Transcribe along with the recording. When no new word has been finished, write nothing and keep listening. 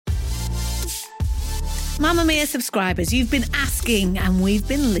Mamamia subscribers, you've been asking and we've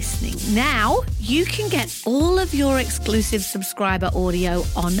been listening. Now you can get all of your exclusive subscriber audio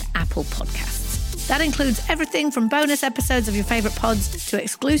on Apple Podcasts. That includes everything from bonus episodes of your favourite pods to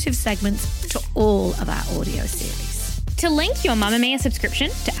exclusive segments to all of our audio series. To link your Mamamia subscription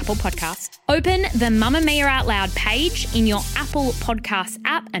to Apple Podcasts, open the Mamamia Out Loud page in your Apple Podcasts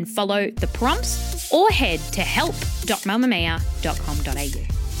app and follow the prompts, or head to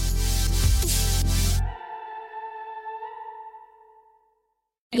help.mamamia.com.au.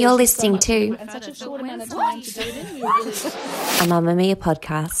 You're listening to a Mamamia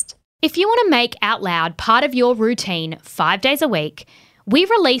podcast. If you want to make Out Loud part of your routine 5 days a week, we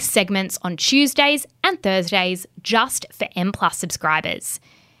release segments on Tuesdays and Thursdays just for M+ subscribers.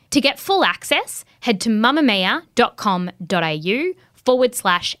 To get full access, head to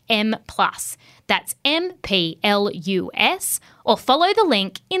mamamia.com.au/M+. That's MPLUS, or follow the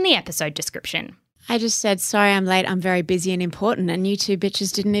link in the episode description. I just said, sorry, I'm late. I'm very busy and important, and you two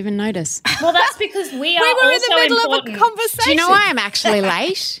bitches didn't even notice. Well, that's because we are were in the middle important. of a conversation. Do you know why I'm actually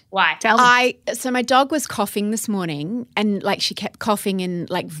late? Why? Tell me. So my dog was coughing this morning, and she kept coughing and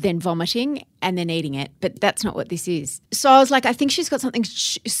then vomiting and then eating it, but that's not what this is. So I was like, I think she's got something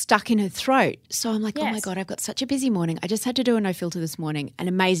stuck in her throat. So I'm like, Oh my God, I've got such a busy morning. I just had to do a no filter this morning. An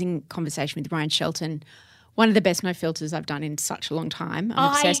amazing conversation with Brian Shelton. One of the best no filters I've done in such a long time.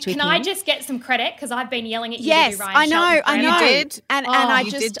 I'm obsessed with him. Can I just get some credit, because I've been yelling at you yes, to do Ryan Shelton. I know. You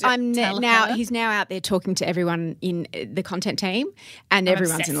did. And he's now out there talking to everyone in the content team, and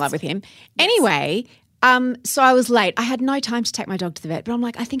everyone's in love with him. Yes. Anyway, so I was late. I had no time to take my dog to the vet, but I'm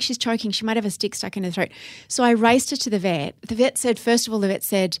like, I think she's choking. She might have a stick stuck in her throat. So I raced her to the vet. The vet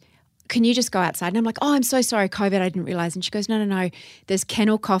said, can you just go outside? And I'm like, oh, I'm so sorry, COVID, I didn't realise. And she goes, no, there's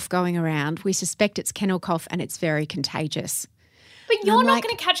kennel cough going around. We suspect it's kennel cough and it's very contagious. But you're not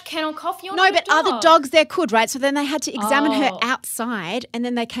going to catch kennel cough. You're no, not but a dog. other dogs there could, right? So then they had to examine her outside, and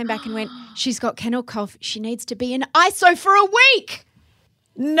then they came back and went, she's got kennel cough. She needs to be in ISO for a week.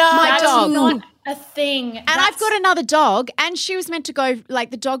 No, my dog. Not a thing. And I've got another dog, and she was meant to go,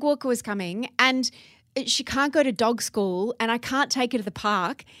 the dog walker was coming, and she can't go to dog school, and I can't take her to the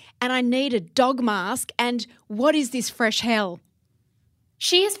park, and I need a dog mask, and what is this fresh hell?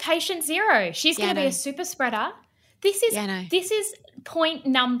 She is patient zero. She's going to be a super spreader. This is point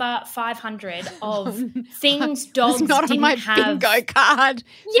number 500 of things dogs it's not didn't on my have. bingo card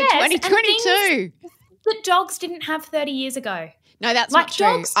Yes, for 2022. That dogs didn't have 30 years ago. No, that's not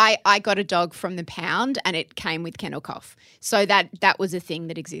true. I got a dog from the pound, and it came with kennel cough. So that was a thing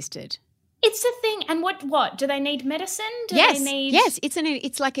that existed. It's a thing. And what do they need medicine? Yes, they need it's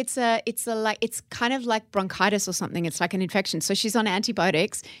kind of like bronchitis or something. It's like an infection. So she's on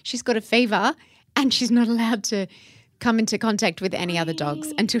antibiotics. She's got a fever, and she's not allowed to come into contact with any other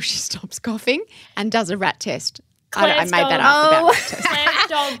dogs until she stops coughing and does a rat test. I made that up about rat test. Claire's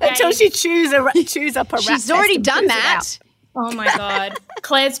dog Until she chews up a rat test. She's already done that. Oh, my God.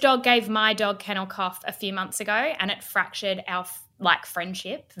 Claire's dog gave my dog kennel cough a few months ago, and it fractured our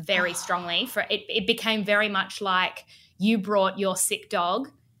friendship very strongly. It became very much like you brought your sick dog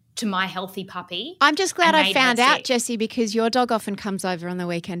to my healthy puppy. I'm just glad I found out, Jessie, because your dog often comes over on the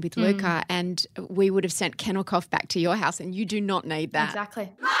weekend with Luca, and we would have sent kennel cough back to your house, and you do not need that.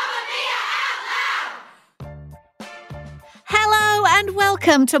 Exactly. Hello and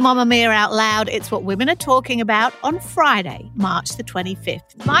welcome to Mamamia Out Loud. It's what women are talking about on Friday, March the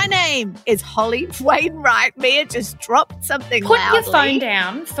 25th. My name is Holly Wainwright. Mia just dropped something Put loudly. your phone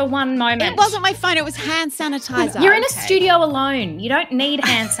down for one moment. It wasn't my phone. It was hand sanitizer. You're in a studio alone. You don't need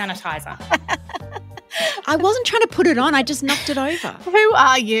hand sanitizer. I wasn't trying to put it on. I just knocked it over. Who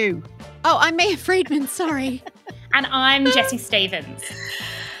are you? Oh, I'm Mia Friedman. Sorry. And I'm Jessie Stevens.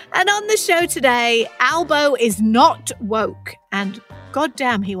 And on the show today, Albo is not woke, and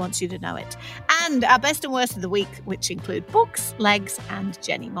goddamn, he wants you to know it. And our best and worst of the week, which include books, legs, and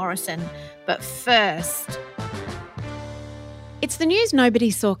Jenny Morrison. But first, it's the news nobody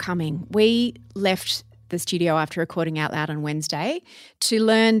saw coming. We left the studio after recording Out Loud on Wednesday to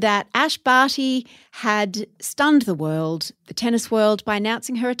learn that Ash Barty had stunned the world, the tennis world, by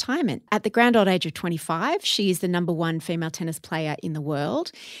announcing her retirement. At the grand old age of 25, she is the number one female tennis player in the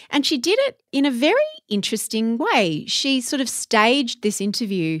world, and she did it in a very interesting way. She sort of staged this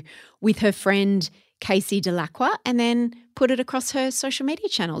interview with her friend Casey Delacroix and then put it across her social media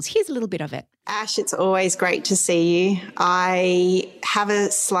channels. Here's a little bit of it. Ash, it's always great to see you. I have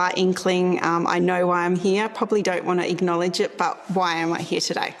a slight inkling. I know why I'm here. Probably don't want to acknowledge it, but why am I here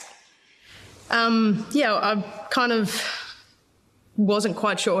today? I kind of wasn't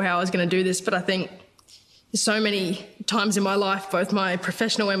quite sure how I was going to do this, but I think so many times in my life, both my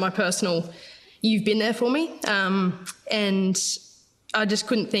professional and my personal, you've been there for me. And I just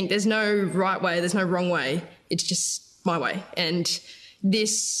couldn't think, there's no right way, there's no wrong way. It's just my way. And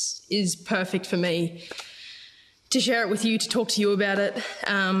this is perfect for me to share it with you, to talk to you about it,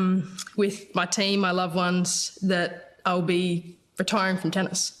 with my team, my loved ones, that I'll be retiring from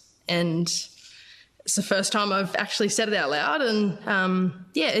tennis. And it's the first time I've actually said it out loud. And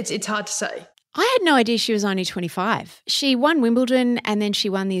it's hard to say. I had no idea she was only 25. She won Wimbledon and then she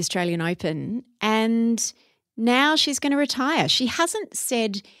won the Australian Open, and now she's going to retire. She hasn't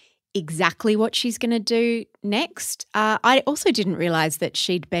said exactly what she's going to do next. I also didn't realise that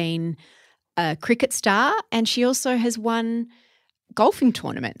she'd been a cricket star, and she also has won golfing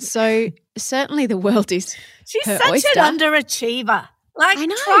tournaments. So certainly the world is She's her such oyster. an underachiever. Like, I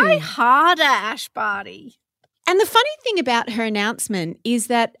know. try harder, Ash Barty. And the funny thing about her announcement is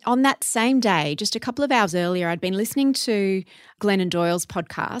that on that same day, just a couple of hours earlier, I'd been listening to Glennon Doyle's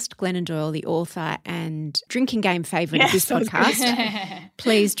podcast. Glennon Doyle, the author and drinking game favourite of this podcast.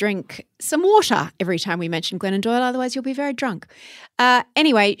 Please drink some water every time we mention Glennon Doyle, otherwise you'll be very drunk.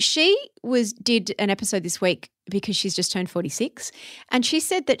 Anyway, she did an episode this week because she's just turned 46, and she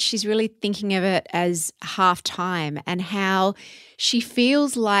said that she's really thinking of it as half time and how she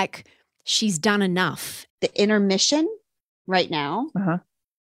feels like she's done enough. The intermission right now The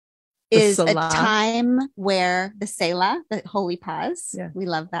is a Salah. time where the Selah, the holy pause. Yeah. We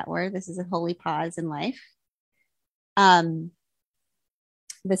love that word. This is a holy pause in life. The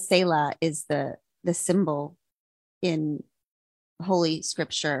Selah is the symbol in Holy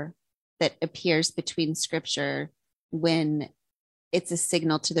Scripture that appears between Scripture when it's a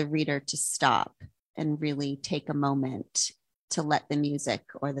signal to the reader to stop and really take a moment to let the music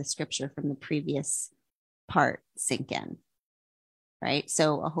or the Scripture from the previous part sink in, right?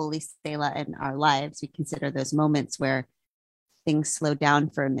 So a holy Selah in our lives, we consider those moments where things slow down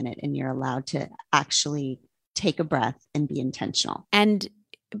for a minute and you're allowed to actually take a breath and be intentional. And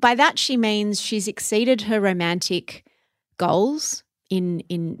by that she means she's exceeded her romantic goals in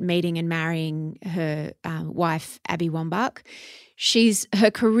meeting and marrying her wife, Abby Wambach.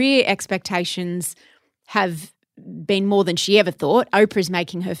 Her career expectations have been more than she ever thought. Oprah's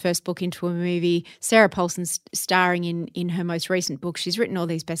making her first book into a movie. Sarah Paulson's starring in her most recent book. She's written all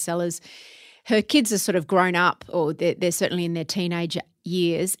these bestsellers. Her kids are sort of grown up, or they're certainly in their teenage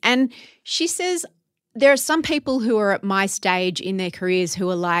years. And she says there are some people who are at my stage in their careers who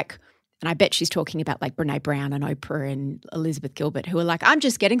are like, and I bet she's talking about like Brene Brown and Oprah and Elizabeth Gilbert, who are like, I'm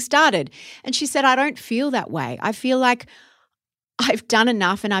just getting started. And she said, I don't feel that way. I feel like I've done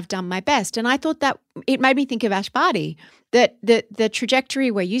enough and I've done my best. And I thought that it made me think of Ash Barty, that the trajectory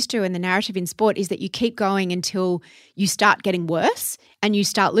we're used to in the narrative in sport is that you keep going until you start getting worse and you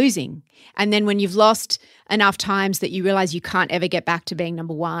start losing. And then when you've lost enough times that you realize you can't ever get back to being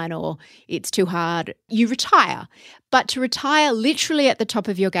number one or it's too hard, you retire. But to retire literally at the top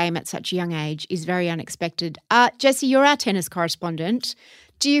of your game at such a young age is very unexpected. Jessie, you're our tennis correspondent.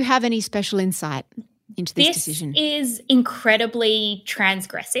 Do you have any special insight into this decision? This is incredibly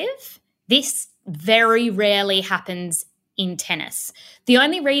transgressive. This very rarely happens in tennis. The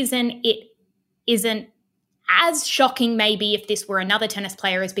only reason it isn't as shocking maybe if this were another tennis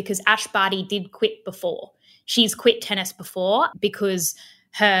player is because Ash Barty did quit before. She's quit tennis before because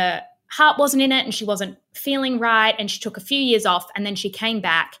her heart wasn't in it and she wasn't feeling right, and she took a few years off and then she came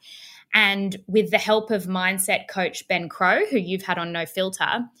back, and with the help of mindset coach Ben Crow, who you've had on No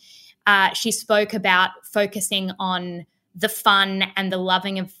Filter, she spoke about focusing on the fun and the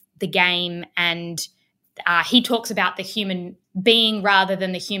loving of the game, and he talks about the human being rather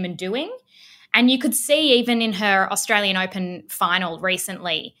than the human doing. And you could see even in her Australian Open final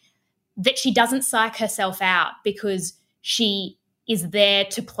recently that she doesn't psych herself out because she is there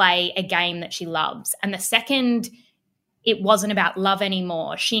to play a game that she loves. And the second it wasn't about love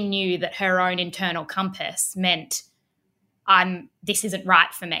anymore, she knew that her own internal compass meant this isn't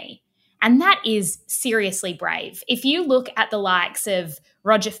right for me. And that is seriously brave. If you look at the likes of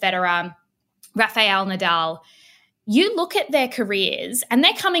Roger Federer, Rafael Nadal, you look at their careers and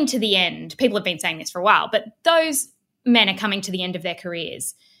they're coming to the end. People have been saying this for a while, but those men are coming to the end of their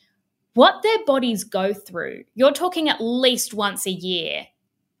careers. What their bodies go through, you're talking at least once a year,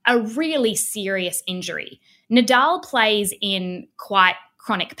 a really serious injury. Nadal plays in quite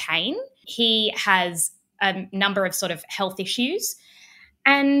chronic pain. He has a number of sort of health issues,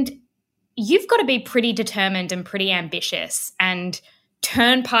 and you've got to be pretty determined and pretty ambitious and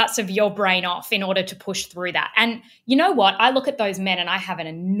turn parts of your brain off in order to push through that. And you know what? I look at those men and I have an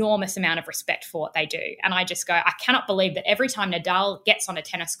enormous amount of respect for what they do. And I just go, I cannot believe that every time Nadal gets on a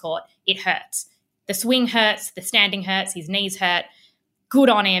tennis court, it hurts. The swing hurts, the standing hurts, his knees hurt. good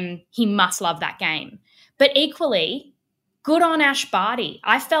on him. He must love that game. But equally, good on Ash Barty.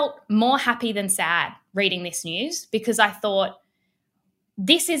 I felt more happy than sad reading this news because I thought,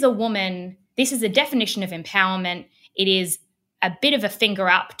 this is a woman, this is the definition of empowerment. It is a bit of a finger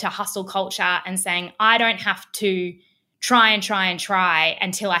up to hustle culture and saying, I don't have to try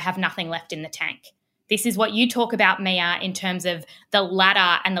until I have nothing left in the tank. This is what you talk about, Mia, in terms of the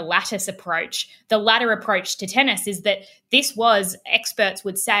ladder and the lattice approach. The ladder approach to tennis is that this was, experts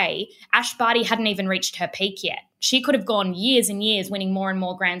would say, Ash Barty hadn't even reached her peak yet. She could have gone years and years winning more and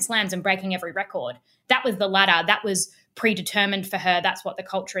more Grand Slams and breaking every record. That was the ladder. That was predetermined for her. That's what the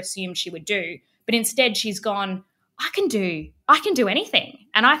culture assumed she would do. But instead she's gone, I can do anything.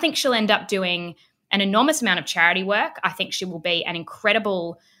 And I think she'll end up doing an enormous amount of charity work. I think she will be an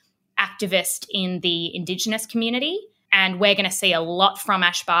incredible activist in the Indigenous community, and we're going to see a lot from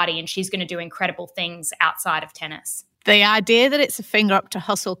Ash Barty, and she's going to do incredible things outside of tennis. The idea that it's a finger up to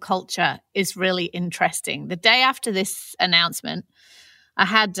hustle culture is really interesting. The day after this announcement, I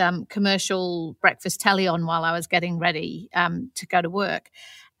had commercial breakfast telly on while I was getting ready to go to work.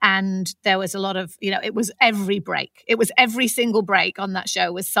 And there was a lot of, it was every break. It was every single break on that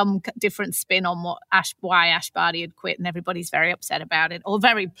show was some different spin on why Ash Barty had quit, and everybody's very upset about it or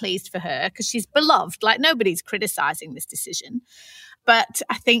very pleased for her because she's beloved. Like, nobody's criticizing this decision. But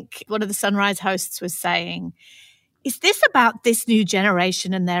I think one of the Sunrise hosts was saying, is this about this new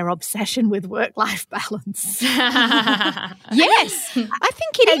generation and their obsession with work-life balance? Yes, I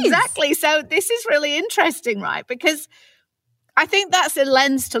think it is. Exactly. So this is really interesting, right? Because I think that's a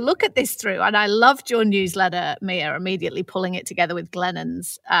lens to look at this through. And I loved your newsletter, Mia, immediately pulling it together with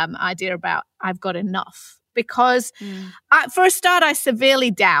Glennon's idea about I've got enough. Because for a start, I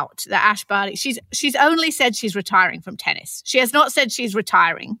severely doubt that Ash Barty, she's only said she's retiring from tennis. She has not said she's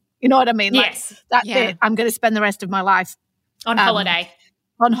retiring. You know what I mean? Yes. Like, that's it. I'm going to spend the rest of my life on holiday.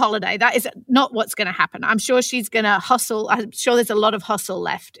 On holiday. That is not what's going to happen. I'm sure she's going to hustle. I'm sure there's a lot of hustle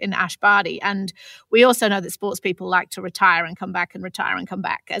left in Ash Barty. And we also know that sports people like to retire and come back and retire and come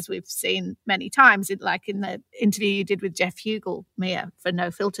back, as we've seen many times, like in the interview you did with Jeff Hugel, Mia, for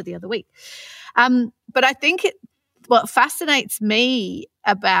No Filter the other week. But I think what fascinates me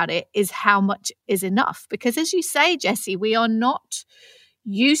about it is how much is enough. Because as you say, Jessie, we are not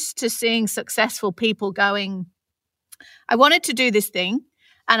used to seeing successful people going, I wanted to do this thing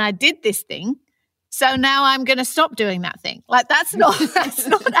and I did this thing, so now I'm going to stop doing that thing. Like, that's not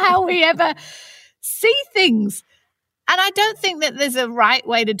how we ever see things. And I don't think that there's a right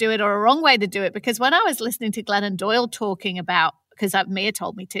way to do it or a wrong way to do it, because when I was listening to Glennon Doyle talking about, because Mia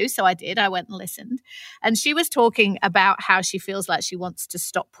told me to, so I did, I went and listened, and she was talking about how she feels like she wants to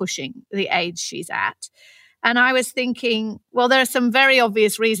stop pushing the age she's at. And I was thinking, well, there are some very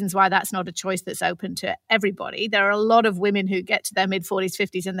obvious reasons why that's not a choice that's open to everybody. There are a lot of women who get to their mid-40s,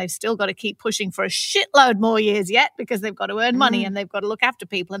 50s, and they've still got to keep pushing for a shitload more years yet because they've got to earn money and they've got to look after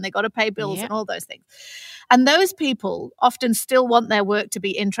people and they've got to pay bills and all those things. And those people often still want their work to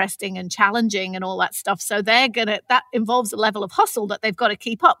be interesting and challenging and all that stuff. So that involves a level of hustle that they've got to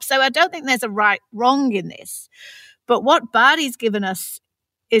keep up. So I don't think there's a right, wrong in this. But what Barty's given us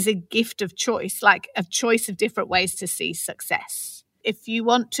is a gift of choice, like a choice of different ways to see success. If you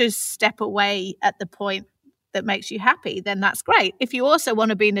want to step away at the point that makes you happy, then that's great. If you also want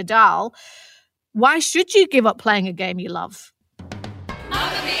to be Nadal, why should you give up playing a game you love?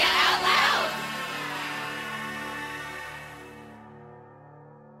 Mamma Mia out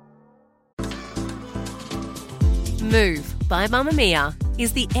loud! Move by Mamma Mia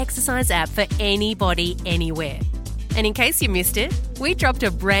is the exercise app for anybody, anywhere. And in case you missed it, we dropped a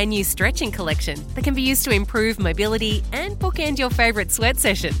brand new stretching collection that can be used to improve mobility and bookend your favourite sweat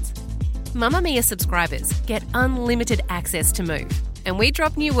sessions. Mamma Mia subscribers get unlimited access to Move, and we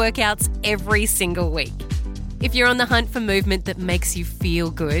drop new workouts every single week. If you're on the hunt for movement that makes you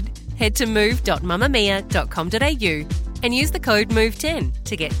feel good, head to move.mamamia.com.au and use the code MOVE10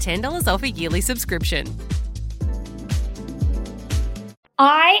 to get $10 off a yearly subscription.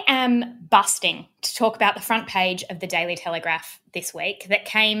 I am busting to talk about the front page of the Daily Telegraph this week that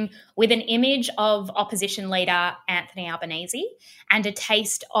came with an image of opposition leader Anthony Albanese and a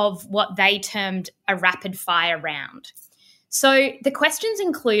taste of what they termed a rapid fire round. So the questions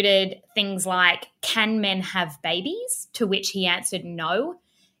included things like, can men have babies? To which he answered no.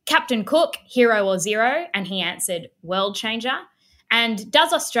 Captain Cook, hero or zero? And he answered world changer. And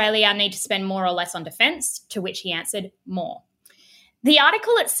does Australia need to spend more or less on defence? To which he answered more. The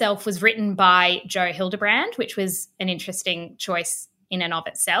article itself was written by Joe Hildebrand, which was an interesting choice in and of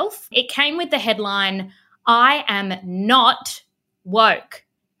itself. It came with the headline, I am not woke.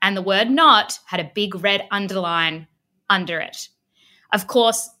 And the word not had a big red underline under it. Of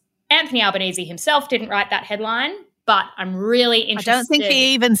course, Anthony Albanese himself didn't write that headline, but I'm really interested. I don't think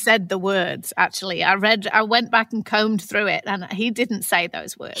he even said the words, actually. I went back and combed through it, and he didn't say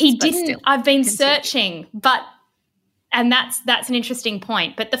those words. He didn't. Still, I've been searching, and that's an interesting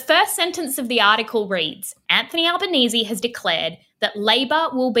point. But the first sentence of the article reads, Anthony Albanese has declared that Labor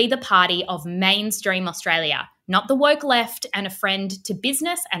will be the party of mainstream Australia, not the woke left, and a friend to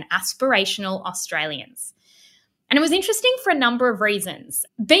business and aspirational Australians. And it was interesting for a number of reasons.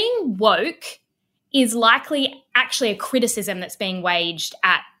 Being woke is likely actually a criticism that's being waged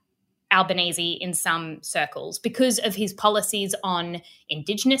at Albanese in some circles because of his policies on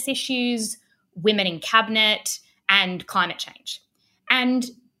Indigenous issues, women in cabinet, and climate change. And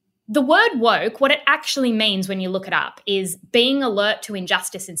the word woke, what it actually means when you look it up, is being alert to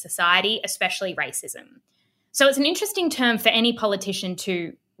injustice in society, especially racism. So it's an interesting term for any politician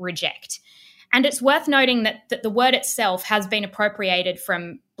to reject. And it's worth noting that the word itself has been appropriated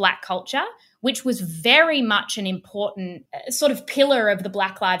from Black culture, which was very much an important sort of pillar of the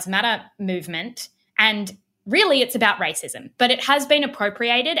Black Lives Matter movement. And really, it's about racism. But it has been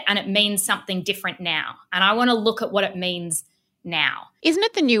appropriated and it means something different now. And I want to look at what it means now. Isn't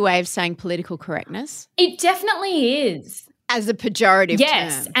it the new way of saying political correctness? It definitely is. As a pejorative term.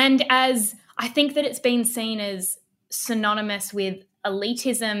 Yes, and as I think that it's been seen as synonymous with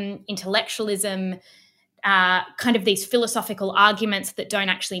elitism, intellectualism, kind of these philosophical arguments that don't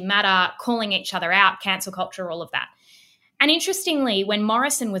actually matter, calling each other out, cancel culture, all of that. And interestingly, when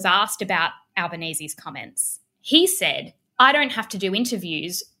Morrison was asked about Albanese's comments, he said, I don't have to do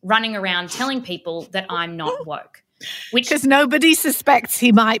interviews running around telling people that I'm not woke. Because nobody suspects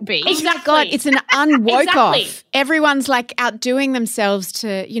he might be. Exactly. God, it's an unwoke Exactly. off. Everyone's like outdoing themselves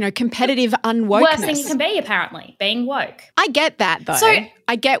to, competitive unwokeness. Worst thing you can be, apparently, being woke. I get that, though. So,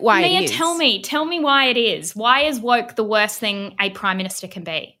 I get why Mia, it is. tell me why it is. Why is woke the worst thing a Prime Minister can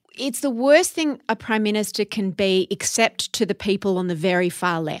be? It's the worst thing a Prime Minister can be, except to the people on the very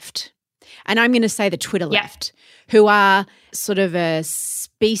far left. And I'm going to say the Twitter left, who are sort of a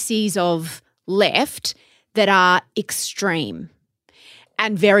species of left that are extreme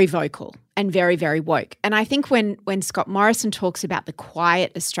and very vocal and very, very woke. And I think when Scott Morrison talks about the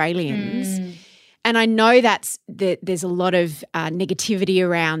quiet Australians, and I know there's a lot of negativity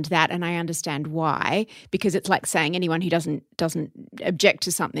around that, and I understand why, because it's like saying anyone who doesn't object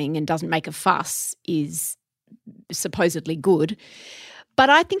to something and doesn't make a fuss is supposedly good. But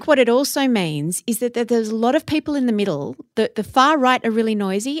I think what it also means is that there's a lot of people in the middle. The far right are really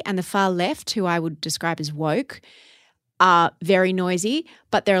noisy, and the far left, who I would describe as woke, are very noisy.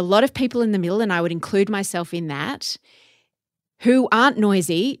 But there are a lot of people in the middle, and I would include myself in that, who aren't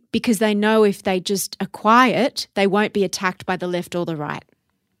noisy because they know if they just are quiet, they won't be attacked by the left or the right.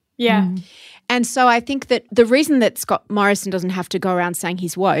 Yeah. And so I think that the reason that Scott Morrison doesn't have to go around saying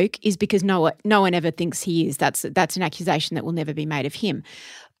he's woke is because no one ever thinks he is. That's an accusation that will never be made of him.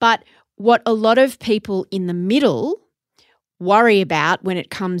 But what a lot of people in the middle worry about when it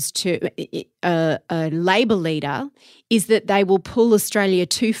comes to a Labor leader is that they will pull Australia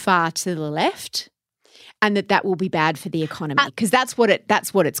too far to the left, and that will be bad for the economy, because that's what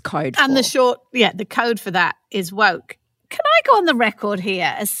it's code for. And the code for that is woke. Can I go on the record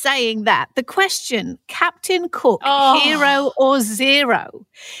here as saying that the question, Captain Cook, hero or zero,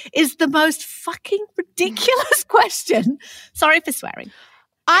 is the most fucking ridiculous question. Sorry for swearing.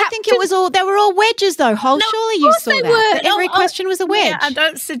 I think it was they were all wedges though. Surely you saw that. Every question was a wedge. Yeah,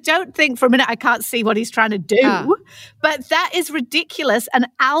 and don't think for a minute I can't see what he's trying to do. But that is ridiculous. And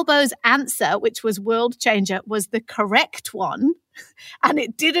Albo's answer, which was world changer, was the correct one. And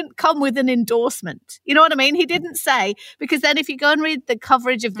it didn't come with an endorsement. You know what I mean? He didn't say, because then if you go and read the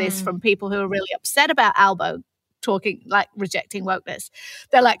coverage of this from people who are really upset about Albo talking, like rejecting wokeness,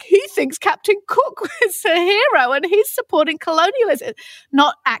 they're like, he thinks Captain Cook was a hero and he's supporting colonialism.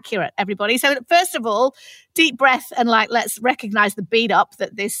 Not accurate, everybody. So first of all, deep breath and let's recognize the beat up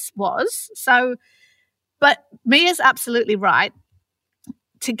that this was. So, but Mia's absolutely right.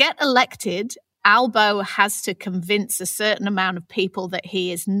 To get elected, Albo has to convince a certain amount of people that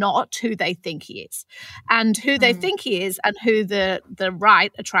he is not who they think he is. And who they think he is and who the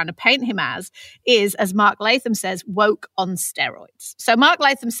right are trying to paint him as is, as Mark Latham says, woke on steroids. So Mark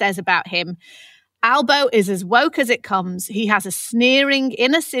Latham says about him, Albo is as woke as it comes. He has a sneering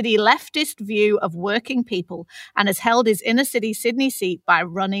inner-city leftist view of working people and has held his inner-city Sydney seat by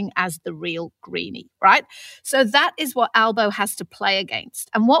running as the real greenie, right? So that is what Albo has to play against.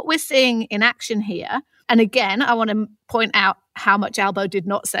 And what we're seeing in action here, and again, I want to point out how much Albo did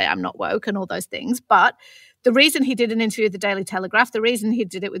not say I'm not woke and all those things, but the reason he did an interview with the Daily Telegraph, the reason he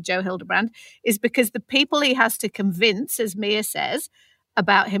did it with Joe Hildebrand, is because the people he has to convince, as Mia says,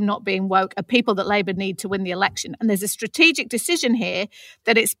 about him not being woke are people that Labour need to win the election. And there's a strategic decision here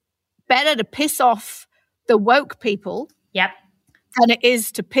that it's better to piss off the woke people than it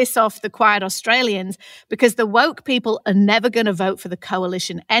is to piss off the quiet Australians, because the woke people are never going to vote for the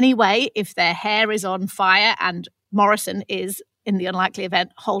coalition anyway if their hair is on fire and Morrison is, in the unlikely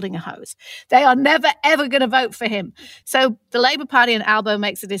event, holding a hose. They are never, ever going to vote for him. So the Labour Party and Albo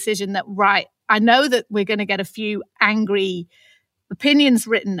makes a decision that, right, I know that we're going to get a few angry opinions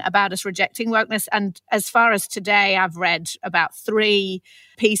written about us rejecting wokeness. And as far as today, I've read about 3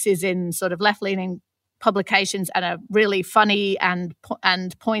 pieces in sort of left-leaning publications and a really funny and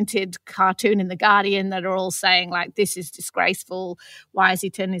pointed cartoon in The Guardian that are all saying, like, this is disgraceful. Why is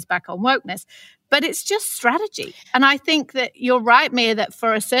he turning his back on wokeness? But it's just strategy. And I think that you're right, Mia, that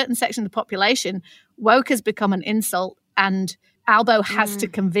for a certain section of the population, woke has become an insult, and Albo has to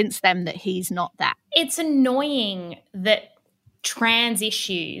convince them that he's not that. It's annoying that trans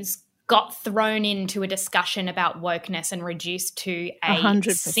issues got thrown into a discussion about wokeness and reduced to a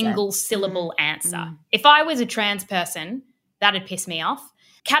 100%. single syllable answer. If I was a trans person, that'd piss me off.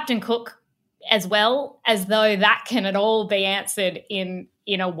 Captain Cook as well, as though that can at all be answered in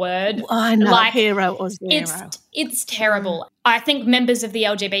a word. I know, like, hero or zero. It's terrible. I think members of the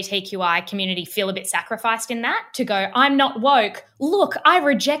LGBTQI community feel a bit sacrificed in that, to go, I'm not woke. Look, I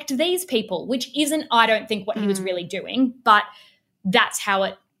reject these people, which isn't, I don't think, what he was really doing, but that's how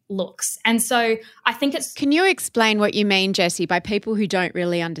it looks. And so I think it's... Can you explain what you mean, Jessie, by people who don't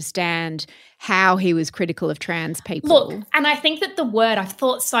really understand how he was critical of trans people? Look, and I think that the word, I've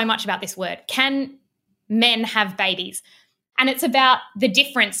thought so much about this word, can men have babies? And it's about the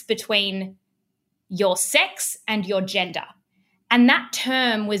difference between your sex and your gender. And that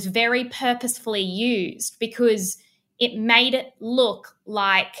term was very purposefully used because it made it look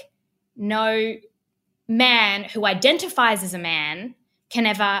like no man who identifies as a man can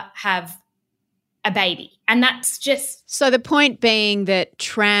ever have a baby. And that's just... So the point being that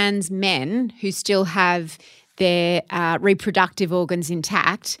trans men who still have their reproductive organs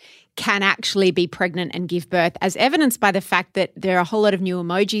intact can actually be pregnant and give birth, as evidenced by the fact that there are a whole lot of new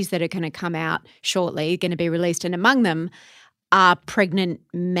emojis that are going to come out shortly, going to be released, and among them are pregnant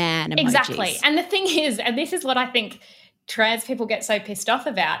man emojis. Exactly. And the thing is, and this is what I think trans people get so pissed off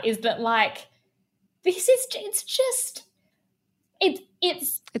about, is that, like, it's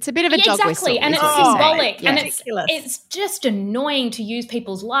a bit of a dog whistle. And it's symbolic. And it's just annoying to use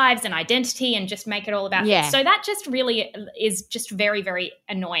people's lives and identity and just make it all about this. So that just really is just very, very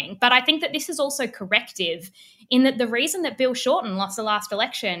annoying. But I think that this is also corrective in that the reason that Bill Shorten lost the last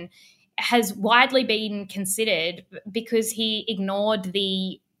election has widely been considered because he ignored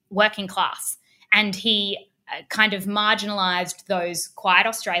the working class and he kind of marginalised those quiet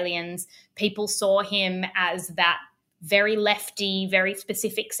Australians. People saw him as that very lefty, very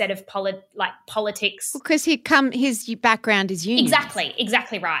specific set of politics. Because his background is union.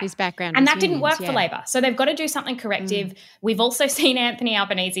 Exactly right. His background and is that didn't unions, work for Labor. So they've got to do something corrective. We've also seen Anthony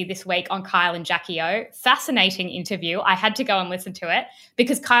Albanese this week on Kyle and Jackie O. Fascinating interview. I had to go and listen to it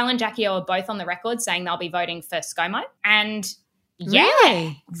because Kyle and Jackie O are both on the record saying they'll be voting for ScoMo. And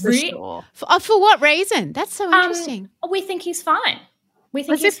really? For sure. For what reason? That's so interesting. We think he's fine. We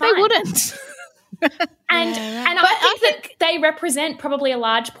think he's fine. As if they wouldn't. And I think that they represent probably a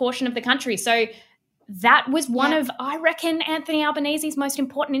large portion of the country. So that was one of, I reckon, Anthony Albanese's most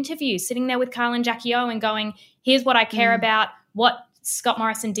important interviews, sitting there with Kyle and Jackie O and going, here's what I care about. What Scott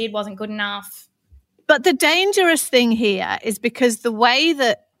Morrison did wasn't good enough. But the dangerous thing here is because the way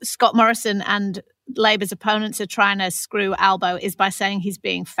that Scott Morrison and Labor's opponents are trying to screw Albo is by saying he's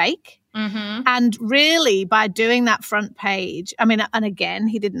being fake. Mm-hmm. And really, by doing that front page, I mean, and again,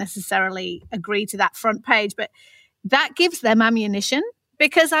 he didn't necessarily agree to that front page, but that gives them ammunition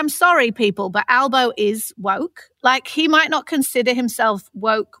because I'm sorry, people, but Albo is woke. Like, he might not consider himself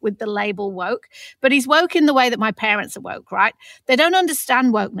woke with the label woke, but he's woke in the way that my parents are woke, right? They don't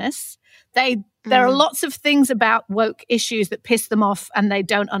understand wokeness. There are lots of things about woke issues that piss them off and they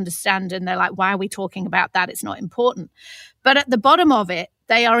don't understand, and they're like, why are we talking about that? It's not important. But at the bottom of it,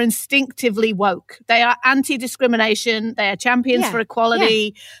 they are instinctively woke. They are anti-discrimination. They are champions for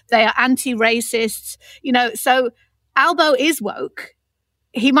equality. They are anti-racists. So Albo is woke.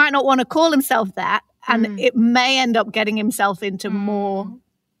 He might not want to call himself that, and it may end up getting himself into more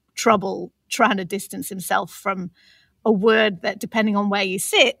trouble trying to distance himself from a word that, depending on where you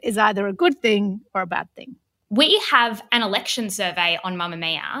sit, is either a good thing or a bad thing. We have an election survey on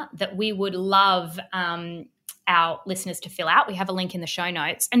Mamamia that we would love our listeners to fill out. We have a link in the show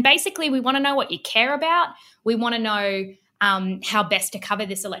notes. And basically, we want to know what you care about. We want to know how best to cover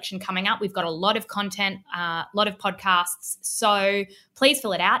this election coming up. We've got a lot of content, a lot of podcasts. So please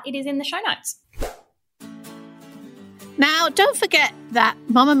fill it out. It is in the show notes. Now, don't forget that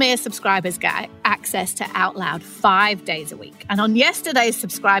Mamamia subscribers get access to Out Loud 5 days a week. And on yesterday's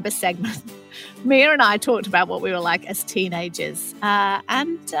subscriber segment, Mia and I talked about what we were like as teenagers.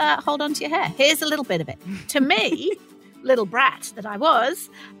 And hold on to your hair. Here's a little bit of it. To me, little brat that I was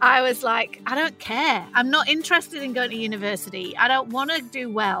like, I don't care. I'm not interested in going to university. I don't want to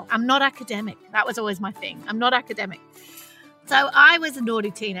do well. I'm not academic. That was always my thing. I'm not academic. So I was a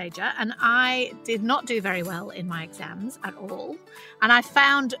naughty teenager and I did not do very well in my exams at all. And I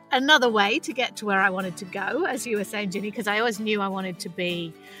found another way to get to where I wanted to go, as you were saying, Ginny, because I always knew I wanted to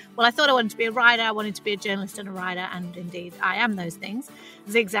be, well, I thought I wanted to be a writer, I wanted to be a journalist and a writer, and indeed I am those things.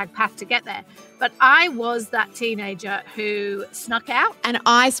 Zigzag path to get there. But I was that teenager who snuck out. And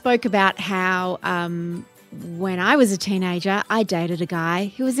I spoke about how when I was a teenager, I dated a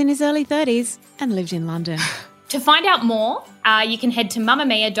guy who was in his early 30s and lived in London. To find out more, you can head to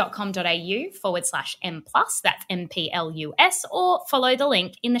mamamia.com.au/M+, that's MPLUS, or follow the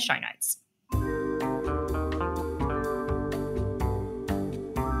link in the show notes.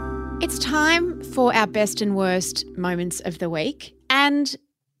 It's time for our best and worst moments of the week. And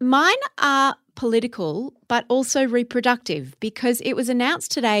mine are political, but also reproductive, because it was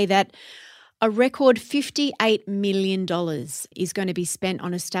announced today that a record $58 million is going to be spent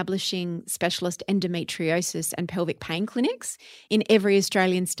on establishing specialist endometriosis and pelvic pain clinics in every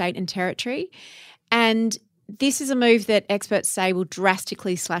Australian state and territory. And this is a move that experts say will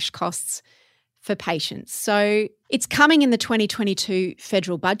drastically slash costs for patients. So it's coming in the 2022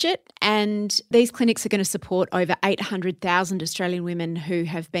 federal budget, and these clinics are going to support over 800,000 Australian women who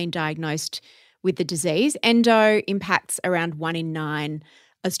have been diagnosed with the disease. Endo impacts around 1 in 9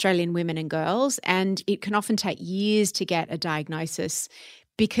 Australian women and girls, and it can often take years to get a diagnosis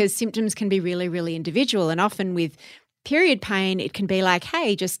because symptoms can be really, really individual. And often with period pain, it can be like,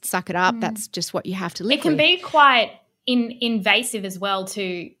 hey, just suck it up. That's just what you have to live with. It can be quite invasive as well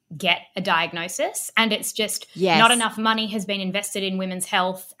to get a diagnosis, and it's just not enough money has been invested in women's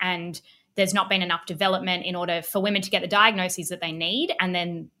health, and there's not been enough development in order for women to get the diagnoses that they need, and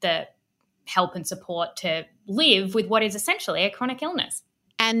then the help and support to live with what is essentially a chronic illness.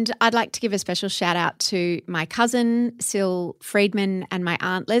 And I'd like to give a special shout out to my cousin, Syl Friedman, and my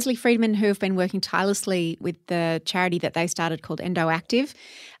aunt, Leslie Friedman, who have been working tirelessly with the charity that they started called EndoActive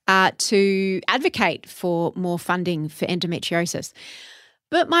to advocate for more funding for endometriosis.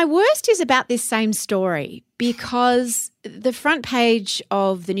 But my worst is about this same story, because the front page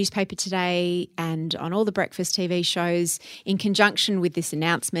of the newspaper today and on all the breakfast TV shows in conjunction with this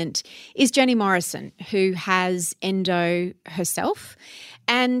announcement is Jenny Morrison, who has endo herself.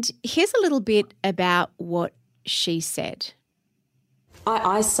 And here's a little bit about what she said.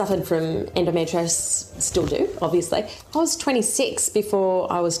 I suffered from endometriosis, still do, obviously. I was 26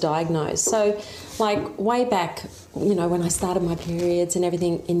 before I was diagnosed. So, like, way back, you know, when I started my periods and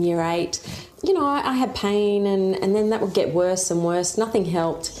everything in year 8, you know, I had pain and then that would get worse and worse. Nothing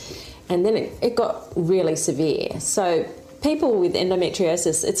helped. And then it got really severe. So people with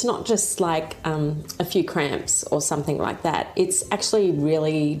endometriosis, it's not just like a few cramps or something like that. It's actually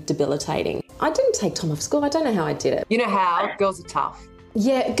really debilitating. I didn't take time off school. I don't know how I did it. You know how? Girls are tough.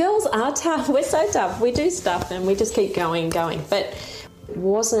 Yeah, girls are tough. We're so tough. We do stuff and we just keep going. But it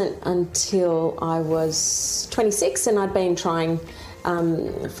wasn't until I was 26 and I'd been trying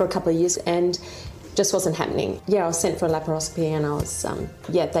for a couple of years and just wasn't happening. Yeah, I was sent for a laparoscopy and I was,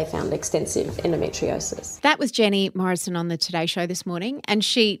 they found extensive endometriosis. That was Jenny Morrison on the Today Show this morning, and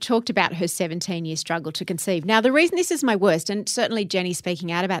she talked about her 17-year struggle to conceive. Now, the reason this is my worst, and certainly Jenny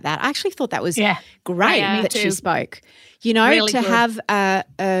speaking out about that, I actually thought that was great that she spoke. You know, really to have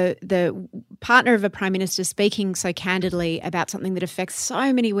the partner of a Prime Minister speaking so candidly about something that affects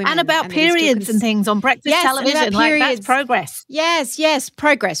so many women. And about periods and things on breakfast television. Like, that's progress. Yes,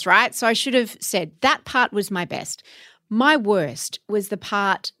 progress, right? So I should have said that part was my best. My worst was the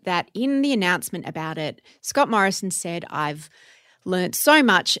part that in the announcement about it, Scott Morrison said, I've learned so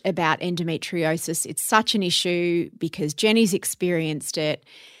much about endometriosis. It's such an issue because Jenny's experienced it.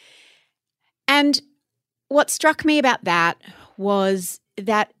 And what struck me about that was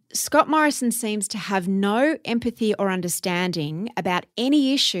that Scott Morrison seems to have no empathy or understanding about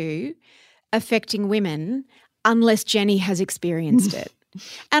any issue affecting women unless Jenny has experienced it.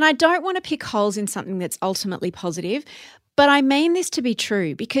 And I don't want to pick holes in something that's ultimately positive, but I mean this to be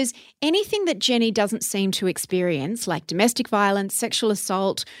true because anything that Jenny doesn't seem to experience, like domestic violence, sexual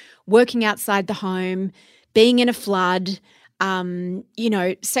assault, working outside the home, being in a flood,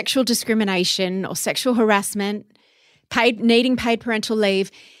 sexual discrimination or sexual harassment, needing paid parental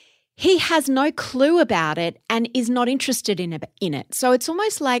leave. He has no clue about it and is not interested in it. So it's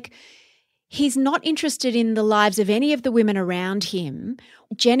almost like he's not interested in the lives of any of the women around him.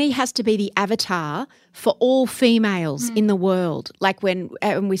 Jenny has to be the avatar for all females in the world. Like when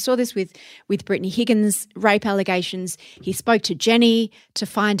we saw this with Brittany Higgins' rape allegations, he spoke to Jenny to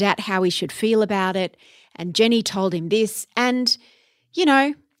find out how he should feel about it, and Jenny told him this. And,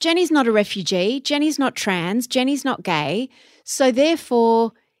 Jenny's not a refugee. Jenny's not trans. Jenny's not gay. So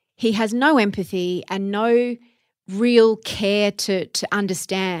therefore, he has no empathy and no real care to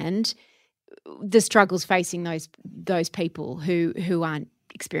understand the struggles facing those people who aren't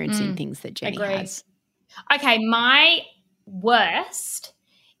experiencing things that Jenny has. Okay, my worst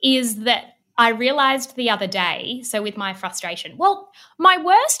is that I realised the other day, so with my frustration, my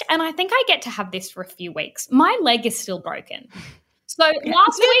worst, and I think I get to have this for a few weeks, my leg is still broken. So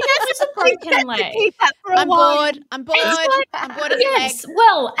last week it was a broken leg. I'm bored. I'm bored of the leg.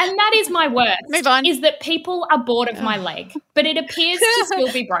 Well, and that is my worst. Move on. Is that people are bored of my leg, but it appears to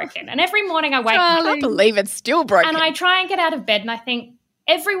still be broken. And every morning I wake up. I can't believe it's still broken. And I try and get out of bed and I think,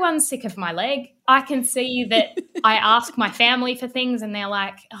 everyone's sick of my leg. I can see that I ask my family for things and they're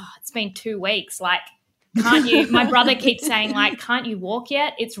like, oh, it's been 2 weeks. Like, can't you? My brother keeps saying, like, can't you walk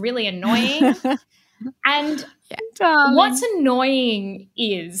yet? It's really annoying. And what's annoying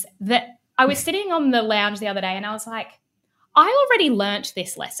is that I was sitting on the lounge the other day and I was like, I already learnt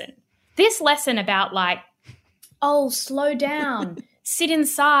this lesson. This lesson about like, oh, slow down, sit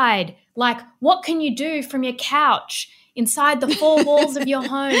inside. Like, what can you do from your couch inside the 4 walls of your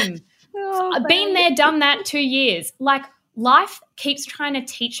home? I've been there, done that 2 years. Like, life keeps trying to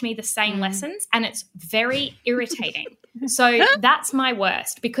teach me the same lessons and it's very irritating. So that's my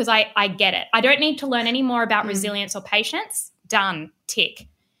worst because I get it. I don't need to learn any more about resilience or patience. Done. Tick.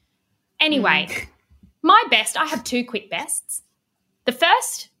 Anyway, my best, I have 2 quick bests. The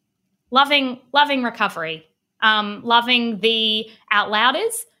first, loving recovery, loving the Out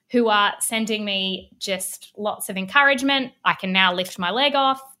Louders who are sending me just lots of encouragement. I can now lift my leg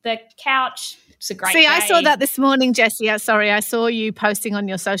off the couch. It's a great day. I saw that this morning, Jessie. I saw you posting on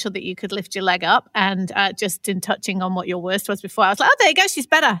your social that you could lift your leg up, and just in touching on what your worst was before, I was like, oh, there you go, she's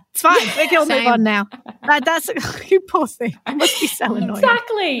better. It's fine. We can all move on now. That's you poor thing. I must be so annoying.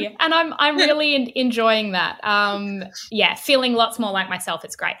 Exactly. And I'm really enjoying that. Feeling lots more like myself.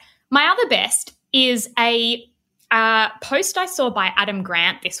 It's great. My other best is a post I saw by Adam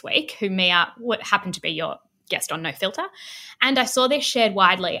Grant this week, who Mia happened to be your guest on No Filter, and I saw this shared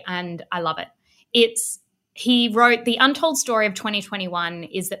widely and I love it. He wrote, the untold story of 2021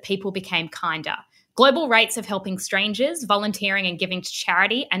 is that people became kinder. Global rates of helping strangers, volunteering and giving to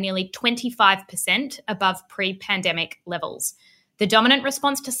charity are nearly 25% above pre-pandemic levels. The dominant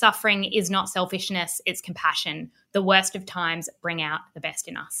response to suffering is not selfishness, it's compassion. The worst of times bring out the best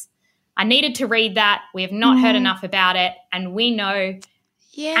in us. I needed to read that. We have not heard enough about it, and we know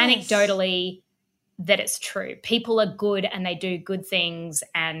anecdotally that it's true. People are good and they do good things,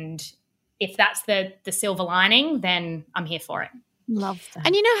 and if that's the silver lining, then I'm here for it. Love that.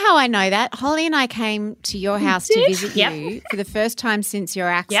 And you know how I know that? Holly and I came to your house to visit you for the first time since your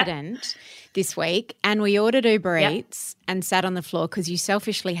accident this week, and we ordered Uber Eats and sat on the floor because you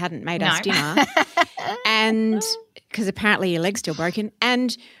selfishly hadn't made us dinner, and because apparently your leg's still broken.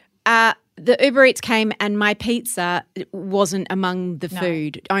 And the Uber Eats came and my pizza wasn't among the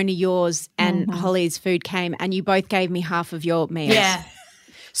food, only yours and Holly's food came, and you both gave me half of your meals. Yeah.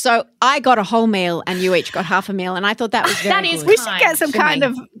 So I got a whole meal and you each got half a meal, and I thought that was very good. We should get some kind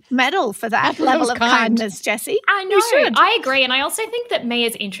of medal for that level of kindness, Jessie. I know. I agree. And I also think that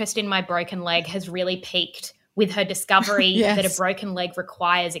Mia's interest in my broken leg has really peaked with her discovery that a broken leg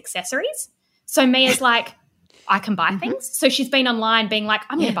requires accessories. So Mia's like, I can buy things. So she's been online being like,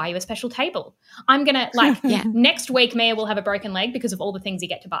 I'm going to buy you a special table. I'm going to next week Mia will have a broken leg because of all the things you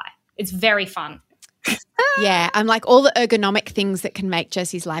get to buy. It's very fun. Yeah, I'm like all the ergonomic things that can make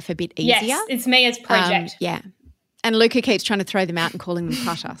Jessie's life a bit easier. Yes, it's Mia's project. And Luca keeps trying to throw them out and calling them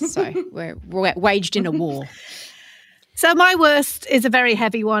putter. So we're waged in a war. So my worst is a very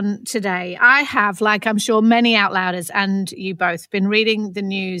heavy one today. I have, like I'm sure many Out Louders and you both, been reading the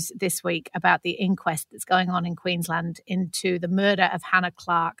news this week about the inquest that's going on in Queensland into the murder of Hannah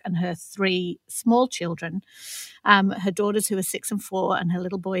Clark and her 3 small children, her daughters who are 6 and 4 and her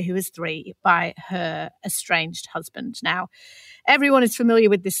little boy who is 3, by her estranged husband. Now, everyone is familiar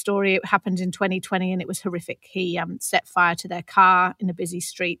with this story. It happened in 2020 and it was horrific. He set fire to their car in a busy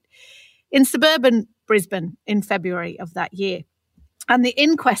street in suburban Brisbane in February of that year. And the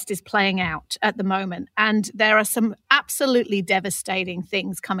inquest is playing out at the moment. And there are some absolutely devastating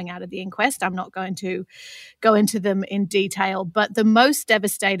things coming out of the inquest. I'm not going to go into them in detail, but the most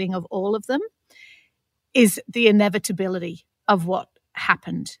devastating of all of them is the inevitability of what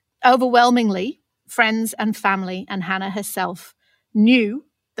happened. Overwhelmingly, friends and family and Hannah herself knew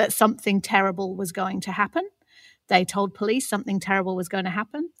that something terrible was going to happen. They told police something terrible was going to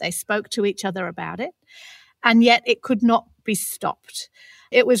happen. They spoke to each other about it. And yet it could not be stopped.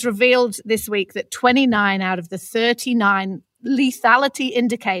 It was revealed this week that 29 out of the 39 lethality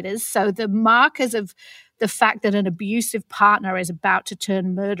indicators, so the markers of the fact that an abusive partner is about to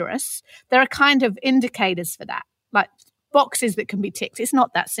turn murderous, there are kind of indicators for that, like boxes that can be ticked. It's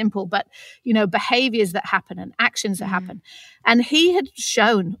not that simple, but, behaviors that happen and actions that happen. And he had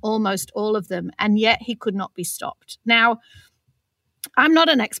shown almost all of them, and yet he could not be stopped. Now, I'm not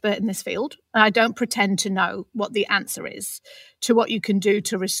an expert in this field. I don't pretend to know what the answer is to what you can do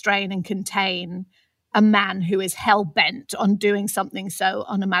to restrain and contain a man who is hell-bent on doing something so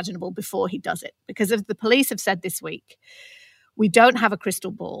unimaginable before he does it. Because as the police have said this week, we don't have a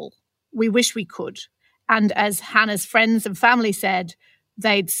crystal ball. We wish we could. And as Hannah's friends and family said,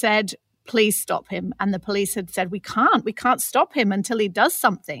 they'd said, please stop him. And the police had said, we can't stop him until he does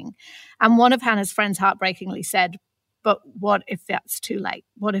something. And one of Hannah's friends heartbreakingly said, but what if that's too late?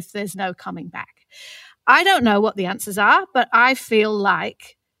 What if there's no coming back? I don't know what the answers are, but I feel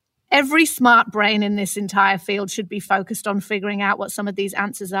like every smart brain in this entire field should be focused on figuring out what some of these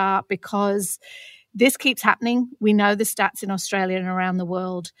answers are, because this keeps happening. We know the stats in Australia and around the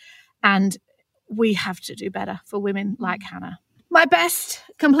world, and we have to do better for women like Hannah. My best,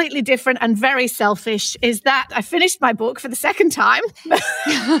 completely different and very selfish, is that I finished my book for the second time.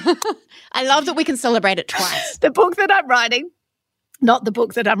 I love that we can celebrate it twice. The book that I'm writing, not the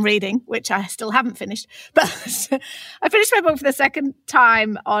book that I'm reading, which I still haven't finished, but I finished my book for the second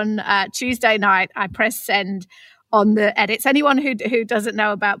time on Tuesday night. I pressed send on the edits. Anyone who doesn't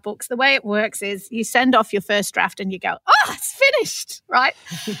know about books, the way it works is you send off your first draft and you go, oh, it's finished, right?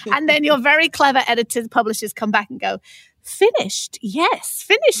 And then your very clever editors, publishers come back and go, finished? Yes,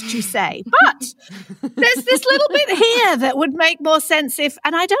 finished, you say. But there's this little bit here that would make more sense if,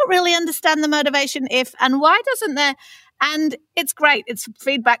 and I don't really understand the motivation if, and why doesn't there? And it's great. It's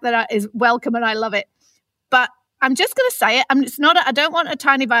feedback that is welcome and I love it. But I'm just going to say it. I don't want a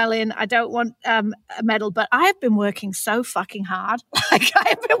tiny violin. I don't want a medal, but I have been working so fucking hard. I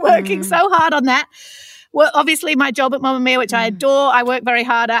have been working so hard on that. Well, obviously my job at Mamamia, which I adore, I work very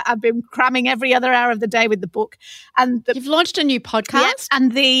hard at. I've been cramming every other hour of the day with the book. And you've launched a new podcast. Yes,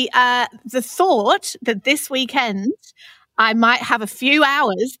 and the thought that this weekend I might have a few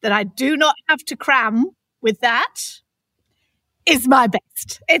hours that I do not have to cram with that is my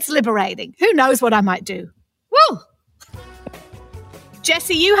best. It's liberating. Who knows what I might do? Woo!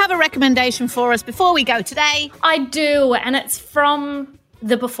 Jessie, you have a recommendation for us before we go today. I do, and it's from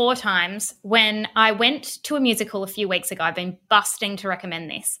the before times when I went to a musical a few weeks ago. I've been busting to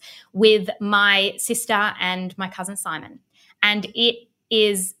recommend this with my sister and my cousin Simon. And it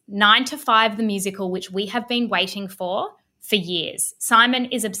is 9 to 5 the musical, which we have been waiting for years. Simon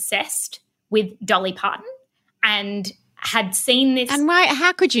is obsessed with Dolly Parton and had seen this. And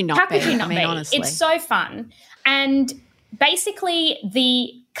how could you not be? How could you not be? Honestly. It's so fun. And basically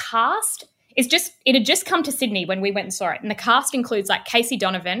the cast it had just come to Sydney when we went and saw it. And the cast includes like Casey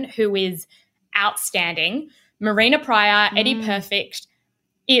Donovan, who is outstanding, Marina Pryor, Eddie Perfect.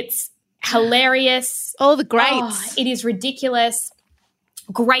 It's hilarious. All the greats. Oh, it is ridiculous.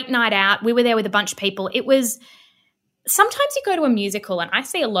 Great night out. We were there with a bunch of people. It was, sometimes you go to a musical, and I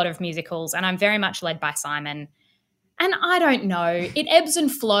see a lot of musicals, and I'm very much led by Simon. And I don't know, it ebbs and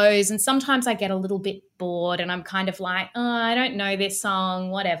flows, and sometimes I get a little bit bored and I'm kind of like, oh, I don't know this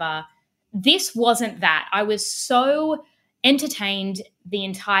song, whatever. This wasn't that. I was so entertained the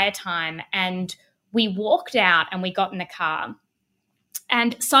entire time, and we walked out and we got in the car,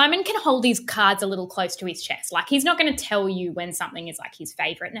 and Simon can hold his cards a little close to his chest. Like, he's not going to tell you when something is like his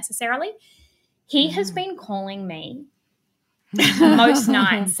favorite necessarily. He has been calling me most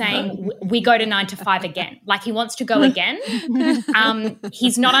nights saying we go to 9 to 5 again. Like, he wants to go again.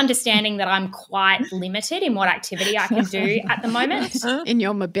 He's not understanding that I'm quite limited in what activity I can do at the moment. In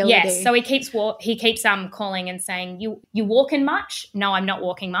your mobility. Yes. So he keeps calling and saying, you walking much? No, I'm not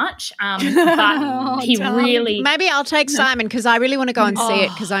walking much. But he really. Maybe I'll take Simon, because I really want to go and see it,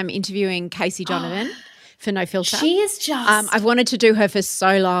 because I'm interviewing Casey Donovan for No Filter. She is just I've wanted to do her for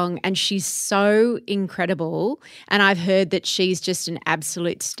so long, and she's so incredible. And I've heard that she's just an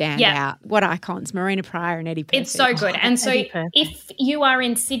absolute standout. Yeah. What icons, Marina Pryor and Eddie Perfect. It's so good. And so Eddie Perfect. if you are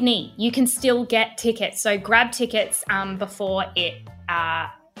in Sydney, you can still get tickets. So grab tickets before it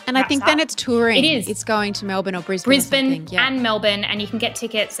And I think then it's touring. It is. It's going to Melbourne or Brisbane. Brisbane Yeah. and Melbourne, and you can get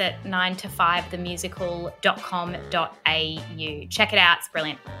tickets at 9to5themusical.com.au. Check it out. It's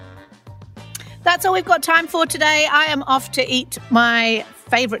brilliant. That's all we've got time for today. I am off to eat my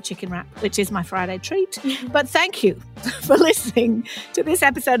favourite chicken wrap, which is my Friday treat. But thank you for listening to this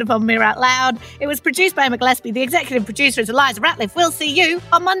episode of On Mirror Out Loud. It was produced by Emma Gillespie. The executive producer is Eliza Ratliff. We'll see you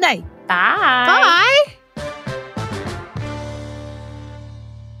on Monday. Bye. Bye.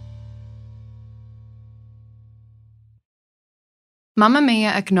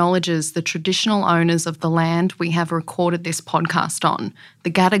 Mamamia acknowledges the traditional owners of the land we have recorded this podcast on,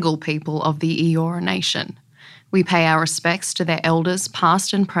 the Gadigal people of the Eora Nation. We pay our respects to their elders,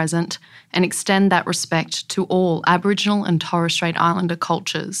 past and present, and extend that respect to all Aboriginal and Torres Strait Islander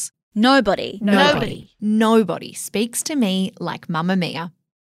cultures. Nobody speaks to me like Mamamia.